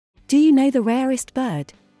Do you know the rarest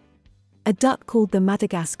bird? A duck called the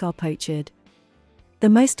Madagascar pochard. The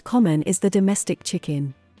most common is the domestic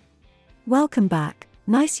chicken. Welcome back,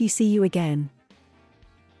 nice to see you again.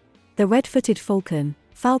 The red-footed falcon,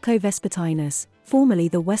 Falco vespertinus, formerly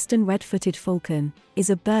the western red-footed falcon, is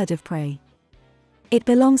a bird of prey. It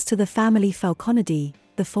belongs to the family Falconidae,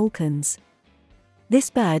 the falcons. This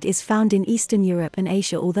bird is found in Eastern Europe and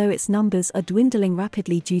Asia, although its numbers are dwindling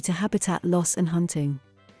rapidly due to habitat loss and hunting.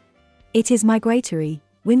 It is migratory,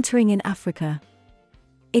 wintering in Africa.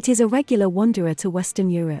 It is a regular wanderer to Western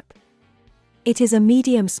Europe. It is a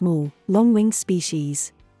medium-small, long-winged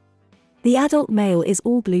species. The adult male is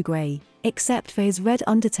all blue-gray, except for his red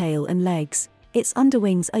undertail and legs. Its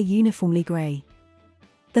underwings are uniformly gray.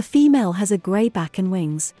 The female has a gray back and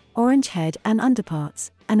wings, orange head and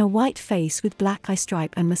underparts, and a white face with black eye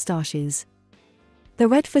stripe and moustaches. The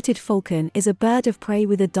red-footed falcon is a bird of prey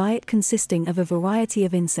with a diet consisting of a variety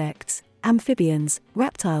of insects, amphibians,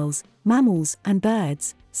 reptiles, mammals, and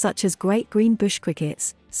birds, such as great green bush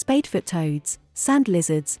crickets, spadefoot toads, sand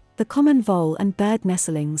lizards, the common vole and bird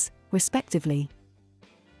nestlings, respectively.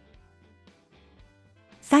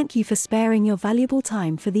 Thank you for sparing your valuable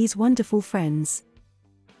time for these wonderful friends.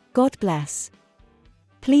 God bless.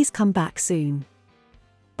 Please come back soon.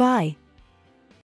 Bye.